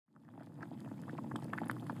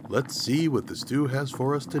Let's see what the stew has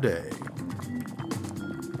for us today.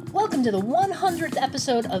 Welcome to the 100th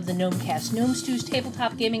episode of the Gnomecast, Gnome Stew's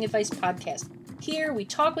tabletop gaming advice podcast. Here, we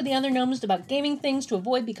talk with the other gnomes about gaming things to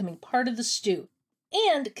avoid becoming part of the stew.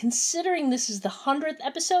 And, considering this is the 100th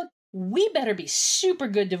episode, we better be super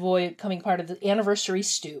good to avoid becoming part of the anniversary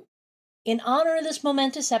stew. In honor of this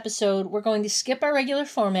momentous episode, we're going to skip our regular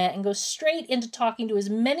format and go straight into talking to as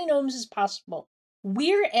many gnomes as possible.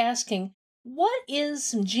 We're asking, what is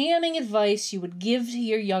some GMing advice you would give to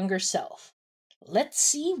your younger self? Let's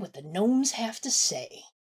see what the gnomes have to say.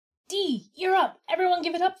 Dee, you're up. Everyone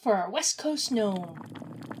give it up for our West Coast gnome.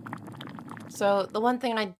 So the one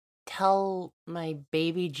thing I'd tell my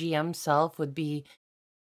baby GM self would be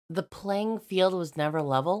the playing field was never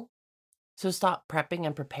level. So stop prepping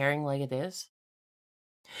and preparing like it is.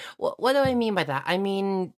 What do I mean by that? I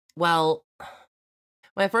mean, well,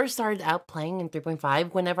 when I first started out playing in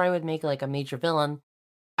 3.5, whenever I would make like a major villain,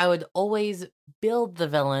 I would always build the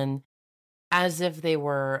villain as if they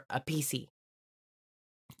were a PC.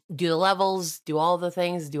 Do the levels, do all the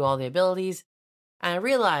things, do all the abilities. And I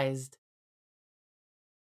realized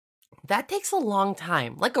that takes a long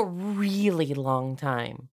time, like a really long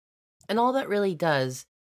time. And all that really does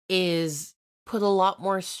is put a lot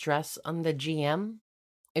more stress on the GM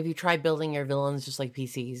if you try building your villains just like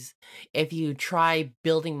PCs, if you try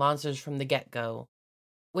building monsters from the get-go.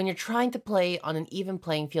 When you're trying to play on an even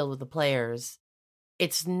playing field with the players,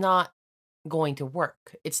 it's not going to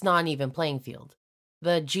work. It's not an even playing field.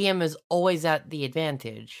 The GM is always at the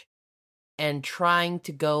advantage, and trying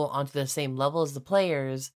to go onto the same level as the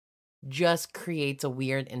players just creates a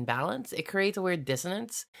weird imbalance. It creates a weird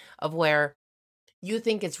dissonance of where you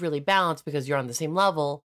think it's really balanced because you're on the same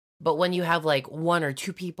level, but when you have like one or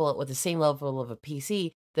two people with the same level of a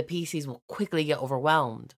PC, the PCs will quickly get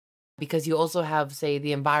overwhelmed because you also have, say,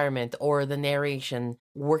 the environment or the narration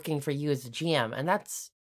working for you as a GM, and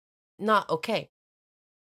that's not okay.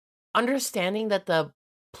 Understanding that the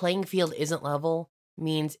playing field isn't level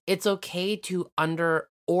means it's okay to under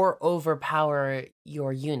or overpower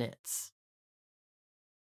your units.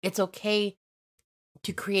 It's okay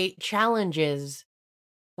to create challenges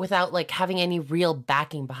without like having any real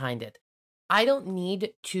backing behind it. I don't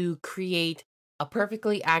need to create a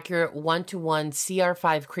perfectly accurate 1-to-1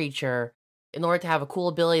 CR5 creature in order to have a cool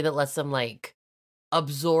ability that lets them like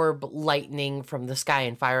absorb lightning from the sky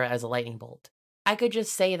and fire it as a lightning bolt. I could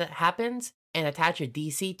just say that happens and attach a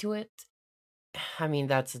DC to it. I mean,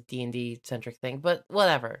 that's a D&D centric thing, but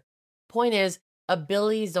whatever. Point is,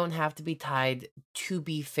 abilities don't have to be tied to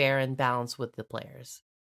be fair and balanced with the players.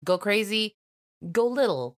 Go crazy, go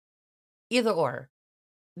little, either or.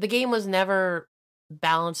 The game was never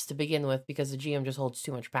balanced to begin with because the GM just holds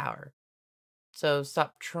too much power. So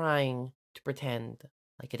stop trying to pretend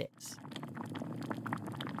like it is.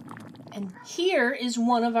 And here is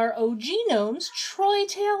one of our OG gnomes, Troy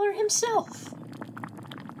Taylor himself.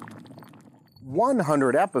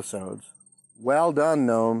 100 episodes. Well done,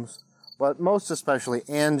 gnomes. But most especially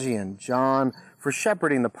Angie and John for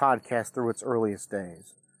shepherding the podcast through its earliest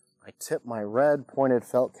days. I tip my red pointed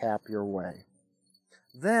felt cap your way.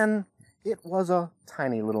 Then it was a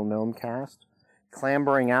tiny little Gnomecast,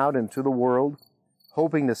 clambering out into the world,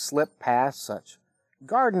 hoping to slip past such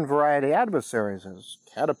garden variety adversaries as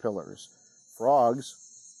caterpillars, frogs,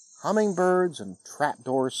 hummingbirds, and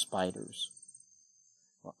trapdoor spiders.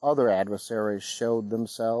 Other adversaries showed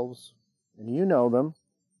themselves, and you know them: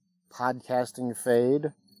 Podcasting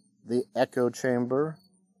Fade, the Echo Chamber,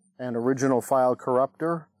 and Original File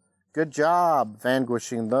Corruptor. Good job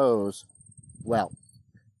vanquishing those. Well,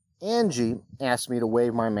 Angie asked me to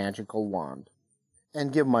wave my magical wand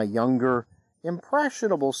and give my younger,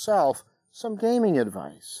 impressionable self some gaming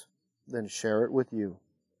advice, then share it with you.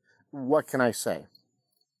 What can I say?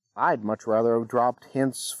 I'd much rather have dropped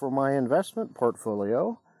hints for my investment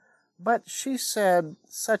portfolio, but she said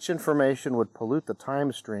such information would pollute the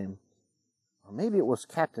time stream. Or maybe it was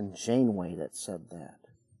Captain Janeway that said that.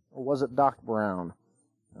 Or was it Doc Brown?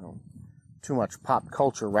 Oh, too much pop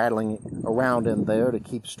culture rattling around in there to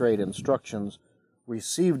keep straight instructions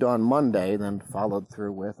received on Monday, then followed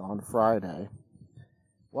through with on Friday.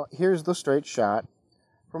 Well, here's the straight shot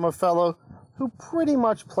from a fellow who pretty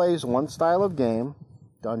much plays one style of game,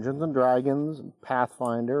 Dungeons and Dragons, and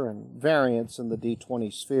Pathfinder, and variants in the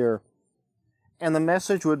D20 sphere. And the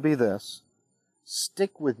message would be this: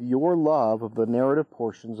 stick with your love of the narrative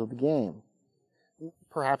portions of the game.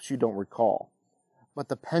 Perhaps you don't recall, but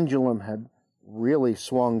the pendulum had really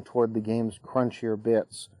swung toward the game's crunchier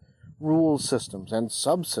bits, rule systems, and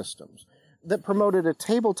subsystems that promoted a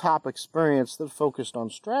tabletop experience that focused on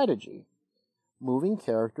strategy, moving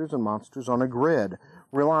characters and monsters on a grid,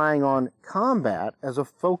 relying on combat as a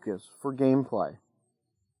focus for gameplay.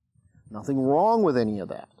 Nothing wrong with any of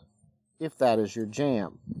that, if that is your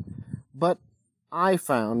jam. But I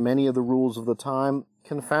found many of the rules of the time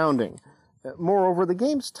confounding. Moreover, the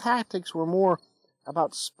game's tactics were more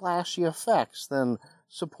about splashy effects than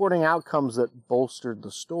supporting outcomes that bolstered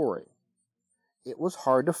the story. It was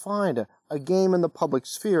hard to find a game in the public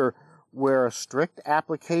sphere where a strict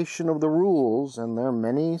application of the rules and their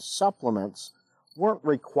many supplements weren't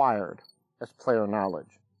required as player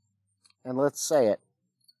knowledge. And let's say it,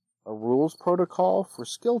 a rules protocol for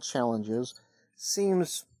skill challenges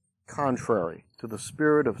seems contrary to the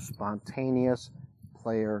spirit of spontaneous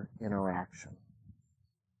player interaction.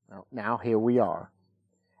 Now here we are.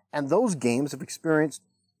 And those games have experienced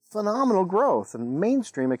phenomenal growth and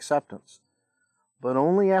mainstream acceptance, but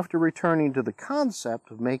only after returning to the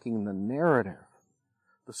concept of making the narrative,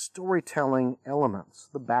 the storytelling elements,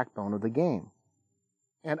 the backbone of the game.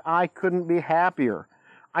 And I couldn't be happier.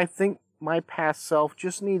 I think my past self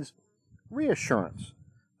just needs reassurance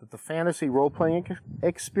that the fantasy role-playing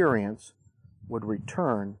experience would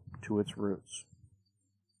return to its roots.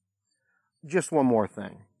 Just one more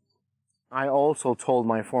thing. I also told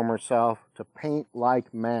my former self to paint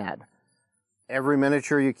like mad. Every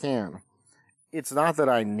miniature you can. It's not that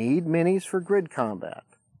I need minis for grid combat.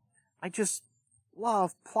 I just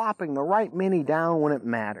love plopping the right mini down when it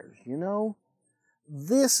matters, you know?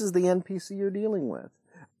 This is the NPC you're dealing with.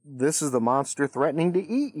 This is the monster threatening to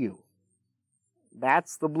eat you.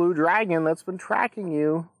 That's the blue dragon that's been tracking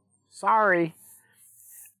you. Sorry.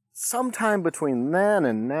 Sometime between then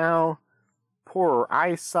and now, poorer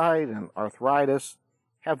eyesight and arthritis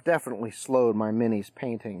have definitely slowed my mini's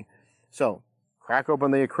painting. So, crack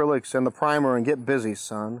open the acrylics and the primer and get busy,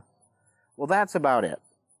 son. Well, that's about it.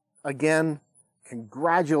 Again,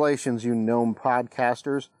 congratulations, you gnome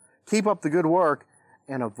podcasters. Keep up the good work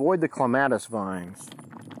and avoid the clematis vines.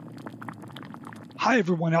 Hi,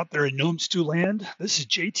 everyone out there in Gnome Stew Land. This is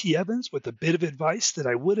JT Evans with a bit of advice that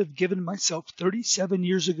I would have given myself 37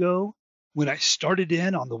 years ago when I started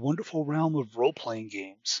in on the wonderful realm of role-playing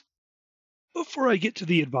games. Before I get to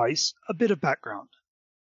the advice, a bit of background.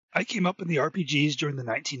 I came up in the RPGs during the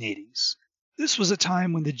 1980s. This was a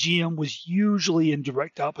time when the GM was usually in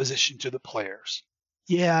direct opposition to the players.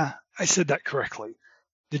 Yeah, I said that correctly.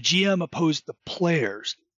 The GM opposed the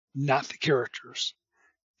players, not the characters.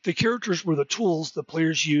 The characters were the tools the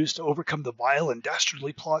players used to overcome the vile and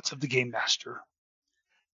dastardly plots of the game master.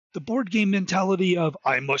 The board game mentality of,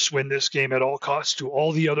 I must win this game at all costs to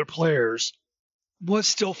all the other players, was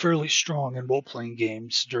still fairly strong in role-playing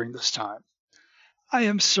games during this time. I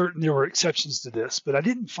am certain there were exceptions to this, but I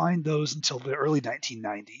didn't find those until the early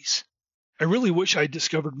 1990s. I really wish I had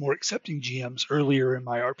discovered more accepting GMs earlier in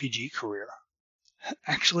my RPG career.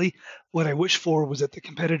 Actually, what I wish for was that the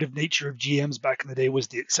competitive nature of GMs back in the day was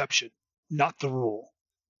the exception, not the rule.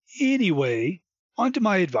 Anyway, on to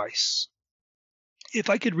my advice. If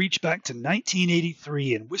I could reach back to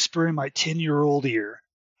 1983 and whisper in my 10-year-old ear,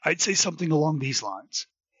 I'd say something along these lines.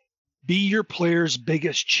 Be your player's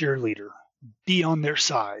biggest cheerleader. Be on their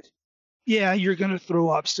side. Yeah, you're going to throw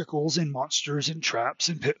obstacles and monsters and traps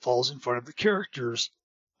and pitfalls in front of the characters,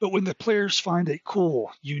 but when the players find a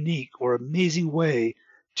cool, unique, or amazing way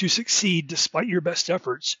to succeed despite your best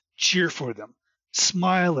efforts, cheer for them,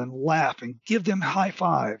 smile and laugh and give them high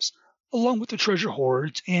fives, along with the treasure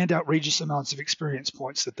hoards and outrageous amounts of experience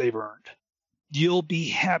points that they've earned. You'll be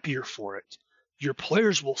happier for it. Your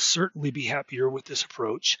players will certainly be happier with this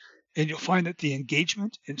approach, and you'll find that the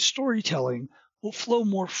engagement and storytelling will flow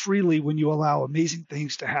more freely when you allow amazing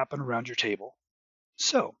things to happen around your table.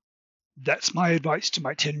 So, that's my advice to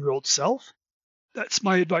my 10-year-old self. That's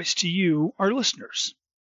my advice to you, our listeners.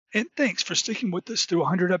 And thanks for sticking with us through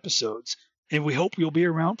 100 episodes, and we hope you'll be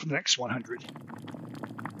around for the next 100.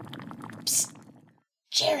 Psst!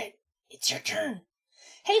 Jared, it's your turn.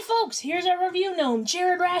 Hey folks, here's our review gnome,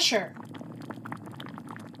 Jared Rascher.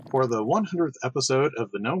 For the 100th episode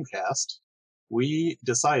of the Gnomecast, we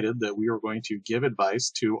decided that we were going to give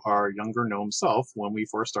advice to our younger gnome self when we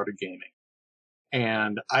first started gaming.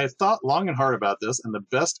 And I thought long and hard about this, and the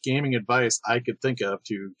best gaming advice I could think of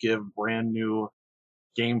to give brand new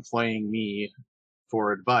game-playing me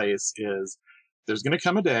for advice is there's going to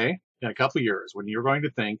come a day in a couple years when you're going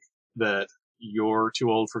to think that you're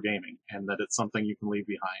too old for gaming and that it's something you can leave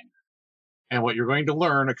behind. And what you're going to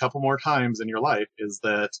learn a couple more times in your life is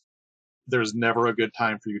that there's never a good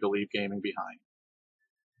time for you to leave gaming behind.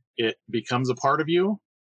 It becomes a part of you.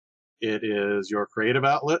 It is your creative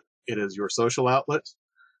outlet. It is your social outlet.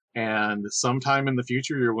 And sometime in the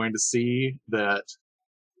future, you're going to see that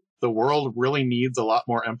the world really needs a lot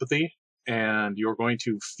more empathy and you're going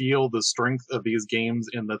to feel the strength of these games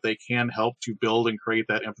in that they can help to build and create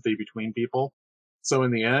that empathy between people. So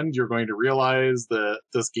in the end, you're going to realize that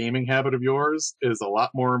this gaming habit of yours is a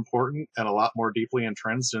lot more important and a lot more deeply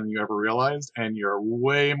entrenched than you ever realized, and you're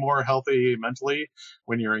way more healthy mentally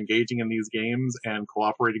when you're engaging in these games and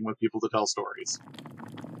cooperating with people to tell stories.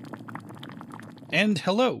 And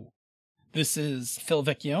hello, this is Phil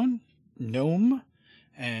Vecchione, gnome,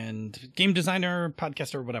 and game designer,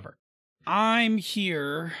 podcaster, whatever. I'm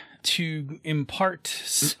here to impart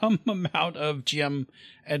some amount of GM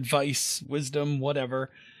advice, wisdom,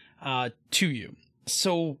 whatever, to you.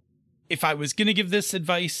 So if I was going to give this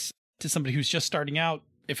advice to somebody who's just starting out,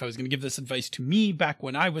 if I was going to give this advice to me back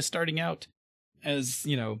when I was starting out as,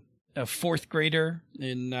 a fourth grader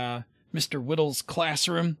in Mr. Whittle's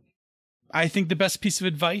classroom, I think the best piece of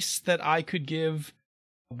advice that I could give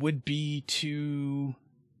would be to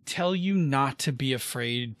tell you not to be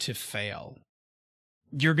afraid to fail.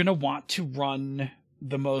 You're going to want to run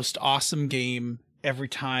the most awesome game every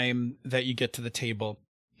time that you get to the table.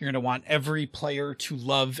 You're going to want every player to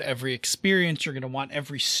love every experience. You're going to want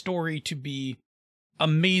every story to be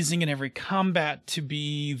amazing and every combat to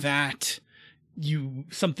be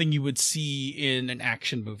something you would see in an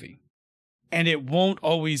action movie. And it won't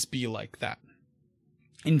always be like that.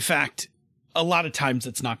 In fact, a lot of times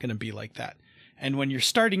it's not going to be like that. And when you're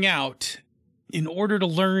starting out, in order to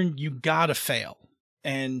learn, you gotta fail.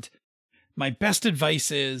 And my best advice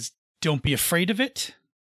is don't be afraid of it.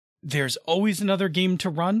 There's always another game to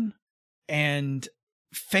run, and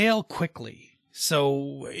fail quickly.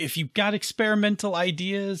 So if you've got experimental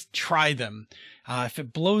ideas, try them. If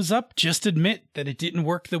it blows up, just admit that it didn't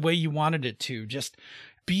work the way you wanted it to. Just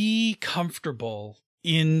be comfortable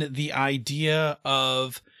in the idea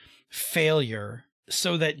of failure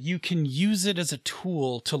so that you can use it as a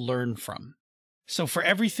tool to learn from. So for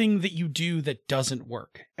everything that you do that doesn't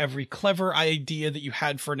work, every clever idea that you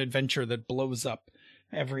had for an adventure that blows up,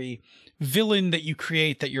 every villain that you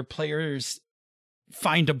create that your players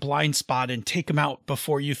find a blind spot and take them out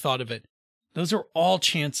before you thought of it, those are all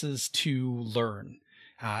chances to learn.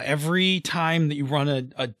 Every time that you run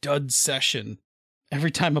a dud session,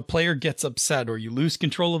 every time a player gets upset or you lose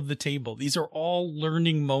control of the table, these are all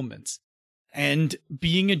learning moments. And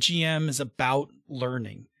being a GM is about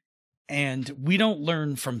learning. And we don't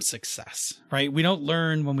learn from success, right? We don't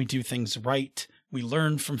learn when we do things right. We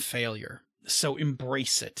learn from failure. So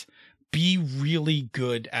embrace it. Be really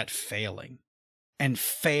good at failing. And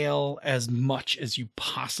fail as much as you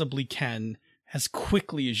possibly can, as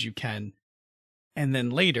quickly as you can. And then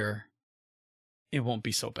later, it won't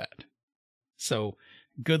be so bad. So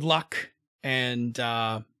good luck, and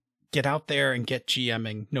get out there and get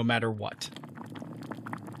GMing no matter what.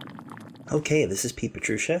 Okay, this is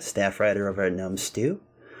Petrusha, staff writer over at Gnome Stew.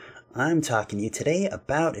 I'm talking to you today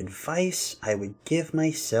about advice I would give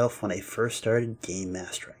myself when I first started game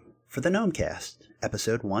mastering for the Gnomecast,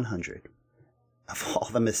 episode 100. Of all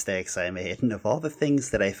the mistakes I made, and of all the things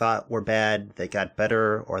that I thought were bad that got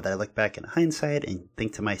better, or that I look back in hindsight and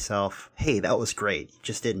think to myself, hey, that was great, you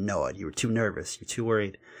just didn't know it, you were too nervous, you're too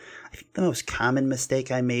worried. I think the most common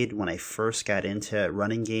mistake I made when I first got into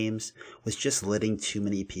running games was just letting too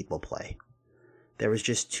many people play. There was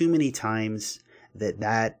just too many times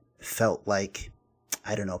that felt like,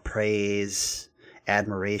 I don't know, praise,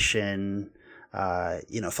 admiration,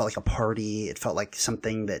 it felt like a party. It felt like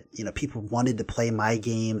something that, people wanted to play my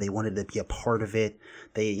game. They wanted to be a part of it.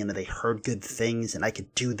 They heard good things, and I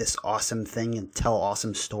could do this awesome thing and tell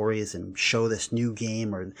awesome stories and show this new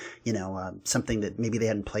game or, something that maybe they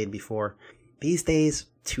hadn't played before. These days,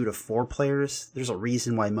 2 to 4 players, there's a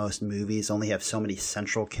reason why most movies only have so many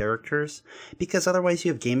central characters, because otherwise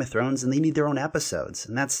you have Game of Thrones and they need their own episodes,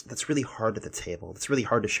 and that's really hard at the table. It's really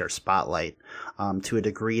hard to share spotlight to a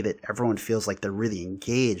degree that everyone feels like they're really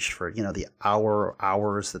engaged for, the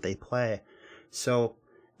hours that they play. So,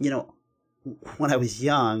 when I was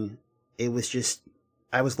young, it was just,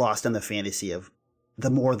 I was lost in the fantasy of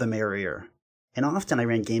the more the merrier. And often I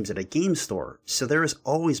ran games at a game store, so there was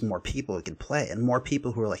always more people who could play, and more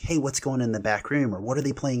people who were like, hey, what's going on in the back room, or what are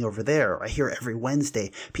they playing over there? Or I hear every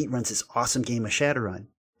Wednesday Pete runs this awesome game of Shadowrun.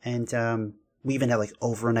 And we even had like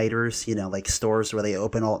overnighters, like stores where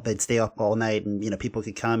they'd stay up all night, and people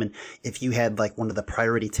could come, and if you had like one of the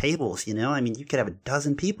priority tables, you could have a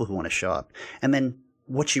dozen people who want to show up. And then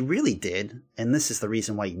what you really did, and this is the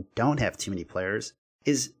reason why you don't have too many players,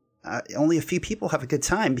 is only a few people have a good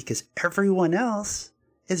time because everyone else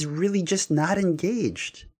is really just not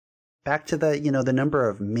engaged. Back to the, the number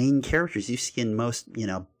of main characters you see in most,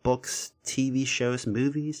 books, TV shows,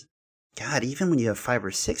 movies. God, even when you have 5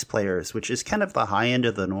 or 6 players, which is kind of the high end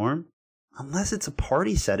of the norm, unless it's a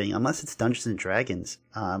party setting, unless it's Dungeons and Dragons,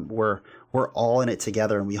 where we're all in it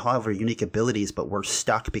together and we all have our unique abilities, but we're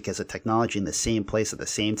stuck because of technology in the same place at the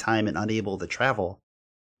same time and unable to travel,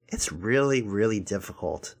 it's really, really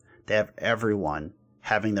difficult to have everyone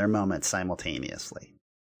having their moments simultaneously.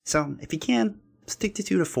 So if you can, stick to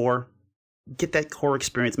 2 to 4, get that core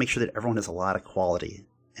experience, make sure that everyone has a lot of quality,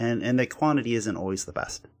 and that quantity isn't always the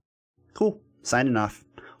best. Cool. Signing off.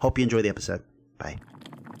 Hope you enjoy the episode. Bye.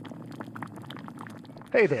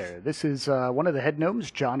 Hey there, this is one of the head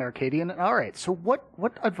gnomes, John Arcadian. All right, so what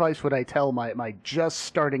advice would I tell my just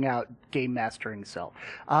starting out game mastering self?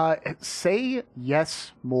 Say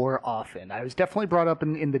yes more often. I was definitely brought up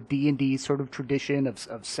in the D&D sort of tradition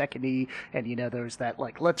of second-y, and there's that,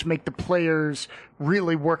 like, let's make the players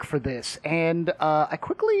really work for this. And I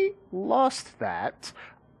quickly lost that,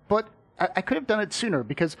 but I could have done it sooner,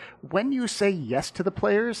 because when you say yes to the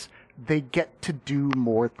players, they get to do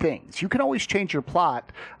more things. You can always change your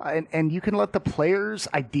plot, and you can let the players'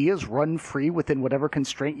 ideas run free within whatever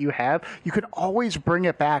constraint you have. You can always bring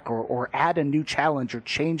it back or add a new challenge or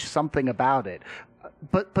change something about it.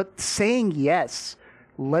 But saying yes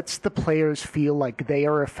lets the players feel like they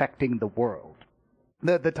are affecting the world.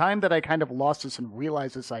 The time that I kind of lost this and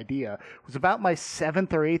realized this idea was about my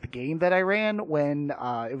 7th or 8th game that I ran, when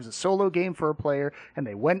it was a solo game for a player, and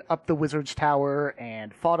they went up the wizard's tower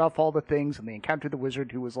and fought off all the things, and they encountered the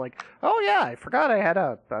wizard, who was like, oh yeah, I forgot I had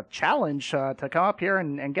a challenge to come up here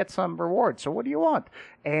and get some reward, so what do you want?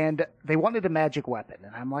 And they wanted a magic weapon,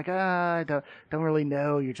 and I'm like, I don't really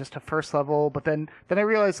know, you're just a first level. But then I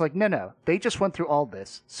realized, like, no, they just went through all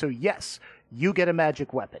this, so yes, you get a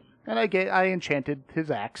magic weapon. And I enchanted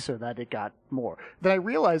his axe so that it got more. Then I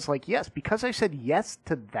realized, like, yes, because I said yes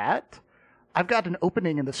to that, I've got an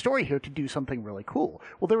opening in the story here to do something really cool.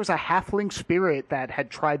 Well, there was a halfling spirit that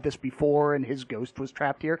had tried this before, and his ghost was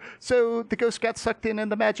trapped here. So the ghost got sucked in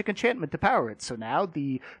the magic enchantment to power it. So now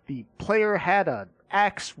the player had an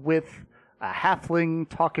axe with a halfling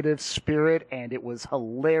talkative spirit, and it was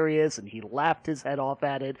hilarious, and he laughed his head off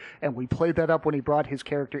at it, and we played that up when he brought his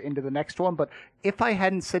character into the next one. But if I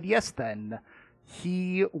hadn't said yes then,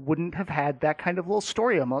 he wouldn't have had that kind of little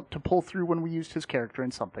story amount to pull through when we used his character in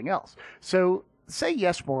something else. So say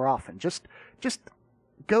yes more often. Just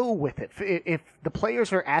go with it. If the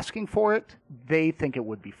players are asking for it, they think it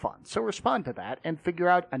would be fun. So respond to that and figure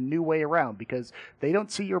out a new way around, because they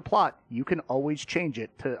don't see your plot. You can always change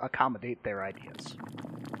it to accommodate their ideas.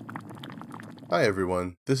 Hi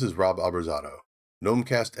everyone, this is Rob Abrazado,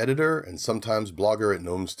 Gnomecast editor and sometimes blogger at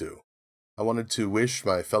Gnome Stew. I wanted to wish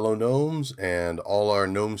my fellow gnomes and all our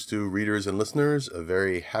Gnome Stew readers and listeners a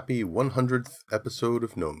very happy 100th episode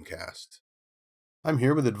of Gnomecast. I'm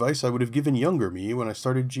here with advice I would have given younger me when I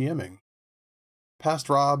started GMing. Past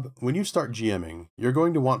Rob, when you start GMing, you're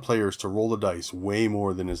going to want players to roll the dice way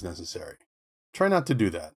more than is necessary. Try not to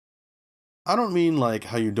do that. I don't mean like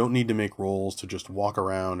how you don't need to make rolls to just walk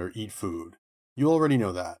around or eat food. You already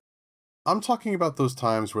know that. I'm talking about those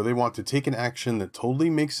times where they want to take an action that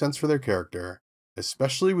totally makes sense for their character,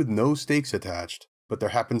 especially with no stakes attached, but there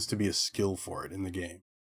happens to be a skill for it in the game.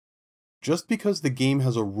 Just because the game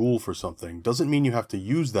has a rule for something doesn't mean you have to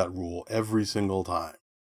use that rule every single time.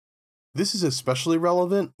 This is especially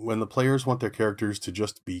relevant when the players want their characters to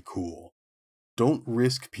just be cool. Don't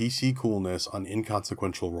risk PC coolness on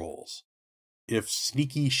inconsequential rolls. If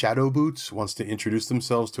Sneaky Shadow Boots wants to introduce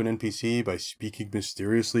themselves to an NPC by speaking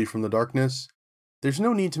mysteriously from the darkness, there's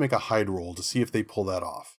no need to make a hide roll to see if they pull that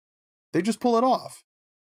off. They just pull it off.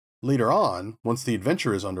 Later on, once the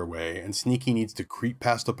adventure is underway and Sneaky needs to creep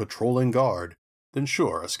past a patrolling guard, then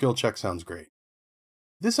sure, a skill check sounds great.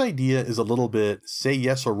 This idea is a little bit say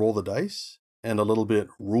yes or roll the dice, and a little bit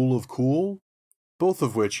rule of cool, both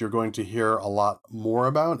of which you're going to hear a lot more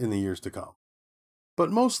about in the years to come.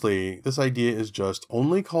 But mostly, this idea is just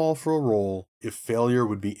only call for a roll if failure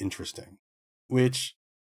would be interesting, which,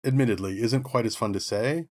 admittedly, isn't quite as fun to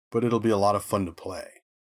say, but it'll be a lot of fun to play.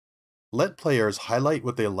 Let players highlight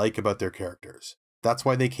what they like about their characters. That's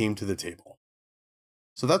why they came to the table.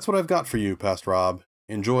 So that's what I've got for you, Past Rob.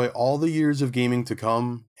 Enjoy all the years of gaming to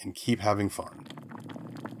come, and keep having fun.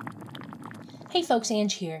 Hey folks,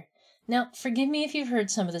 Ange here. Now, forgive me if you've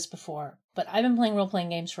heard some of this before, but I've been playing role-playing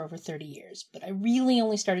games for over 30 years, but I really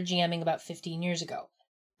only started GMing about 15 years ago.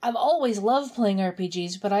 I've always loved playing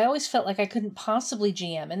RPGs, but I always felt like I couldn't possibly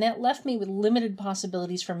GM, and that left me with limited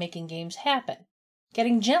possibilities for making games happen.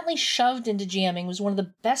 Getting gently shoved into GMing was one of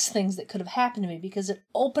the best things that could have happened to me, because it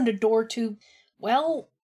opened a door to, well,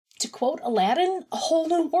 to quote Aladdin, a whole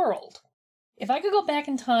new world. If I could go back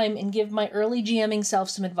in time and give my early GMing self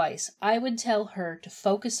some advice, I would tell her to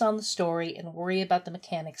focus on the story and worry about the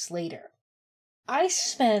mechanics later. I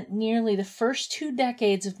spent nearly the first 2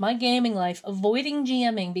 decades of my gaming life avoiding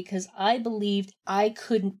GMing because I believed I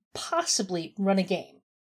couldn't possibly run a game.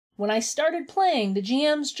 When I started playing, the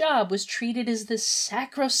GM's job was treated as this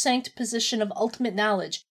sacrosanct position of ultimate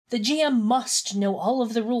knowledge. The GM must know all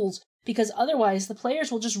of the rules, because otherwise the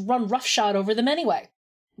players will just run roughshod over them anyway.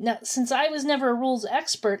 Now, since I was never a rules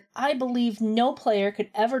expert, I believed no player could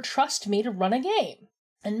ever trust me to run a game.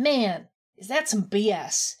 And man, is that some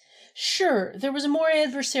BS. Sure, there was a more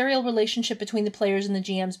adversarial relationship between the players and the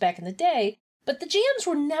GMs back in the day, but the GMs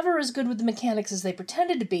were never as good with the mechanics as they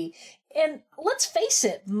pretended to be, and let's face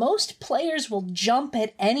it, most players will jump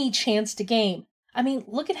at any chance to game. I mean,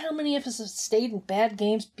 look at how many of us have stayed in bad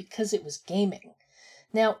games because it was gaming.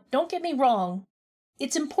 Now, don't get me wrong,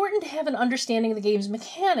 it's important to have an understanding of the game's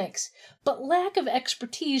mechanics, but lack of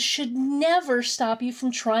expertise should never stop you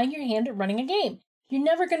from trying your hand at running a game. You're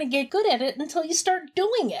never going to get good at it until you start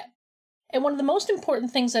doing it. And one of the most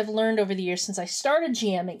important things I've learned over the years since I started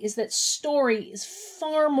GMing is that story is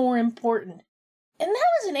far more important. And that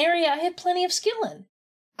was an area I had plenty of skill in.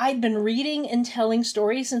 I'd been reading and telling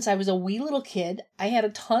stories since I was a wee little kid. I had a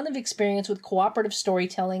ton of experience with cooperative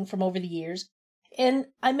storytelling from over the years. And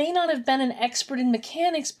I may not have been an expert in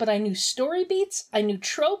mechanics, but I knew story beats, I knew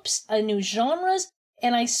tropes, I knew genres,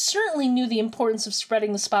 and I certainly knew the importance of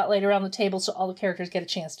spreading the spotlight around the table so all the characters get a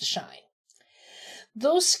chance to shine.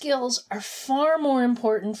 Those skills are far more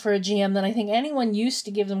important for a GM than I think anyone used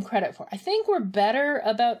to give them credit for. I think we're better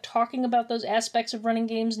about talking about those aspects of running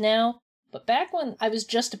games now, but back when I was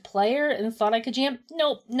just a player and thought I could GM,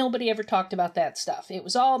 nope, nobody ever talked about that stuff. It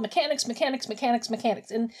was all mechanics, mechanics, mechanics, mechanics,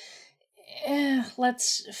 and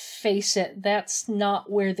let's face it, that's not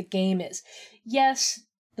where the game is. Yes,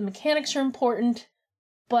 the mechanics are important,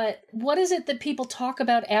 but what is it that people talk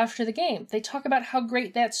about after the game? They talk about how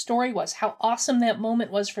great that story was, how awesome that moment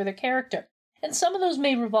was for their character. And some of those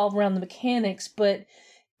may revolve around the mechanics, but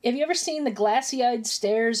have you ever seen the glassy-eyed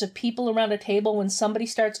stares of people around a table when somebody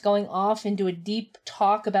starts going off into a deep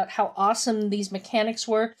talk about how awesome these mechanics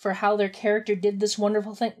were for how their character did this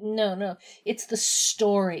wonderful thing? No. It's the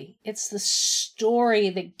story. It's the story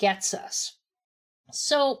that gets us.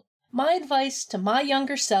 So, my advice to my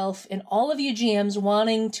younger self and all of you GMs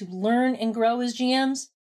wanting to learn and grow as GMs,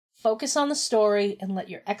 focus on the story and let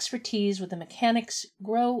your expertise with the mechanics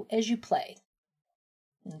grow as you play.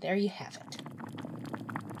 And there you have it.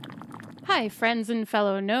 Hi, friends and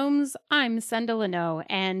fellow gnomes. I'm Senda Linaugh,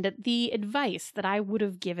 and the advice that I would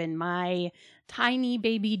have given my tiny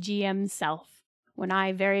baby GM self when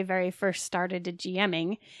I very, very first started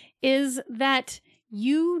GMing is that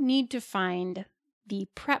you need to find the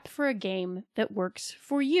prep for a game that works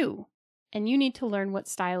for you. And you need to learn what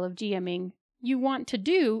style of GMing you want to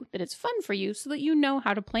do, that it's fun for you, so that you know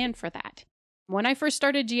how to plan for that. When I first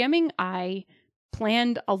started GMing, I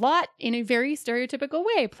planned a lot in a very stereotypical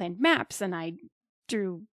way. I planned maps, and I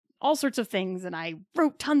drew all sorts of things, and I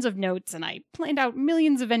wrote tons of notes, and I planned out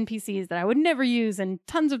millions of NPCs that I would never use, and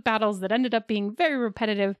tons of battles that ended up being very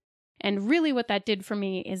repetitive. And really what that did for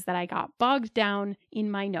me is that I got bogged down in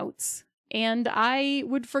my notes. And I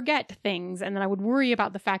would forget things, and then I would worry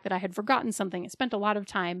about the fact that I had forgotten something. I spent a lot of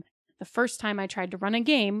time the first time I tried to run a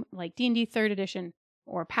game, like D&D 3rd Edition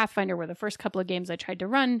or Pathfinder were the first couple of games I tried to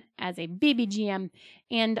run as a baby GM.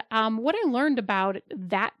 And what I learned about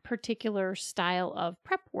that particular style of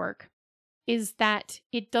prep work is that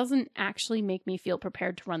it doesn't actually make me feel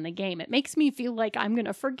prepared to run the game. It makes me feel like I'm going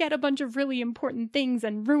to forget a bunch of really important things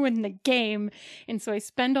and ruin the game. And so I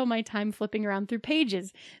spend all my time flipping around through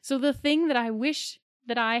pages. So the thing that I wish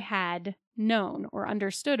that I had known or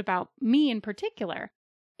understood about me in particular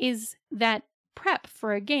is that prep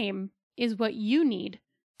for a game is what you need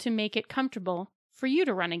to make it comfortable for you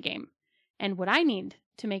to run a game. And what I need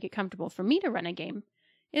to make it comfortable for me to run a game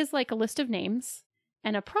is like a list of names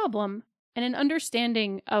and a problem and an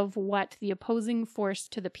understanding of what the opposing force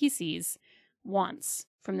to the PCs wants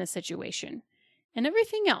from the situation. And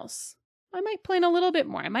everything else, I might plan a little bit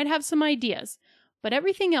more. I might have some ideas. But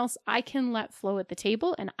everything else I can let flow at the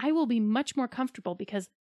table, and I will be much more comfortable because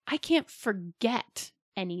I can't forget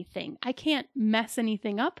anything. I can't mess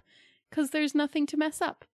anything up because there's nothing to mess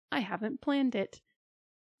up. I haven't planned it.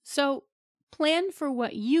 So plan for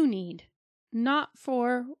what you need, not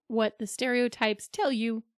for what the stereotypes tell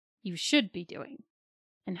you you should be doing.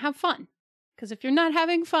 And have fun. Because if you're not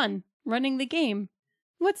having fun running the game,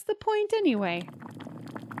 what's the point anyway?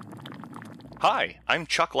 Hi, I'm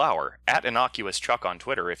Chuck Lauer, at Innocuous Chuck on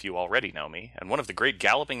Twitter if you already know me, and one of the great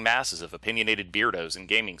galloping masses of opinionated beardos in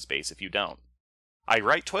gaming space if you don't. I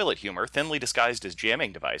write toilet humor thinly disguised as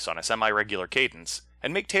jamming device on a semi-regular cadence,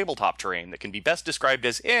 and make tabletop terrain that can be best described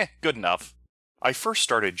as good enough. I first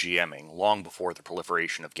started GMing long before the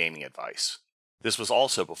proliferation of gaming advice. This was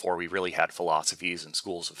also before we really had philosophies and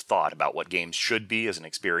schools of thought about what games should be as an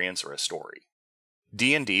experience or a story.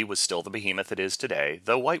 D&D was still the behemoth it is today,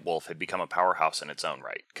 though White Wolf had become a powerhouse in its own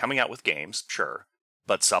right, coming out with games, sure,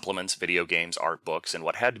 but supplements, video games, art books, and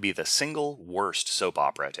what had to be the single worst soap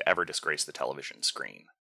opera to ever disgrace the television screen.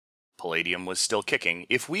 Palladium was still kicking,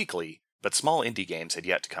 if weakly, but small indie games had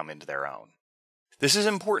yet to come into their own. This is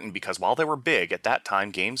important because while they were big, at that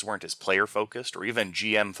time games weren't as player-focused or even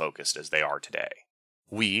GM-focused as they are today.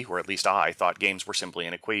 We, or at least I, thought games were simply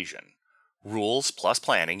an equation. Rules plus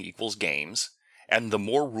planning equals games, and the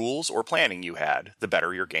more rules or planning you had, the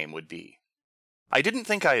better your game would be. I didn't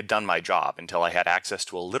think I had done my job until I had access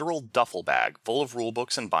to a literal duffel bag full of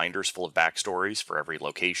rulebooks and binders full of backstories for every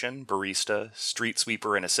location, barista, street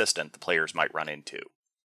sweeper, and assistant the players might run into.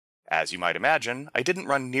 As you might imagine, I didn't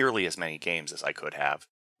run nearly as many games as I could have,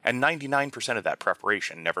 and 99% of that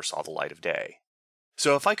preparation never saw the light of day.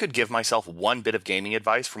 So if I could give myself one bit of gaming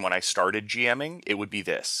advice from when I started GMing, it would be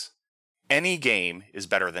this. Any game is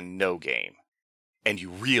better than no game. And you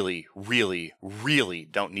really, really, really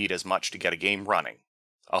don't need as much to get a game running.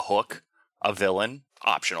 A hook, a villain,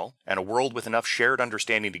 optional, and a world with enough shared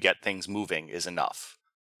understanding to get things moving is enough.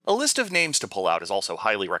 A list of names to pull out is also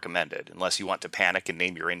highly recommended, unless you want to panic and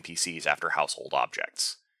name your NPCs after household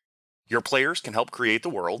objects. Your players can help create the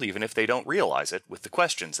world even if they don't realize it with the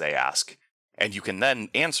questions they ask, and you can then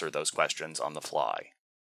answer those questions on the fly.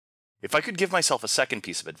 If I could give myself a second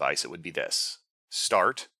piece of advice, it would be this.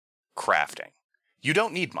 Start crafting. You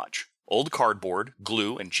don't need much. Old cardboard,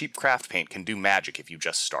 glue, and cheap craft paint can do magic if you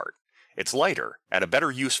just start. It's lighter, and a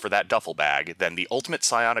better use for that duffel bag than the Ultimate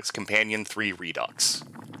Psionics Companion 3 Redux.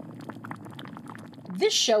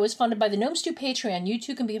 This show is funded by the Gnome Stew Patreon. You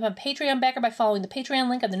too can become a Patreon backer by following the Patreon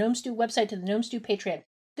link on the Gnome Stew website to the Gnome Stew Patreon.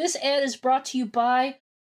 This ad is brought to you by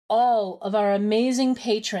all of our amazing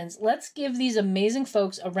patrons. Let's give these amazing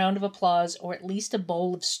folks a round of applause, or at least a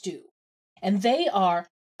bowl of stew. And they are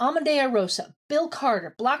Amadea Rosa, Bill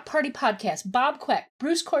Carter, Block Party Podcast, Bob Queck,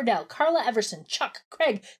 Bruce Cordell, Carla Everson, Chuck,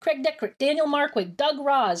 Craig Deckrick, Daniel Markwig, Doug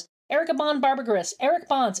Roz, Erica Bond Barbagarus, Eric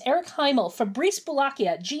Bonds, Eric Heimel, Fabrice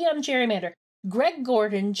Bulakia, GM Gerrymander, Greg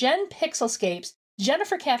Gordon, Jen Pixelscapes,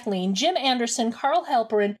 Jennifer Kathleen, Jim Anderson, Carl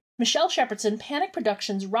Halperin, Michelle Shepherdson, Panic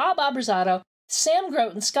Productions, Rob Abrazado, Sam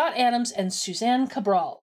Groton, Scott Adams, and Suzanne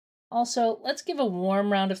Cabral. Also, let's give a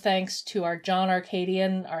warm round of thanks to our John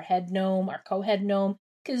Arcadian, our head gnome, our co-head gnome,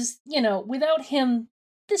 because, without him,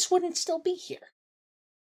 this wouldn't still be here.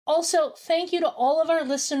 Also, thank you to all of our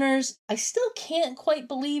listeners. I still can't quite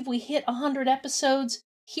believe we hit 100 episodes.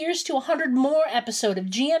 Here's to 100 more episodes of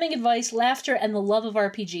GMing advice, laughter, and the love of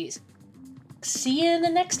RPGs. See you in the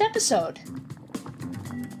next episode.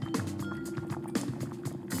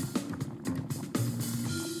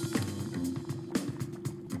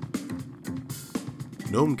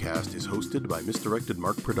 Gnomecast is hosted by Misdirected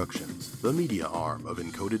Mark Productions, the media arm of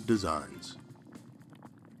Encoded Designs.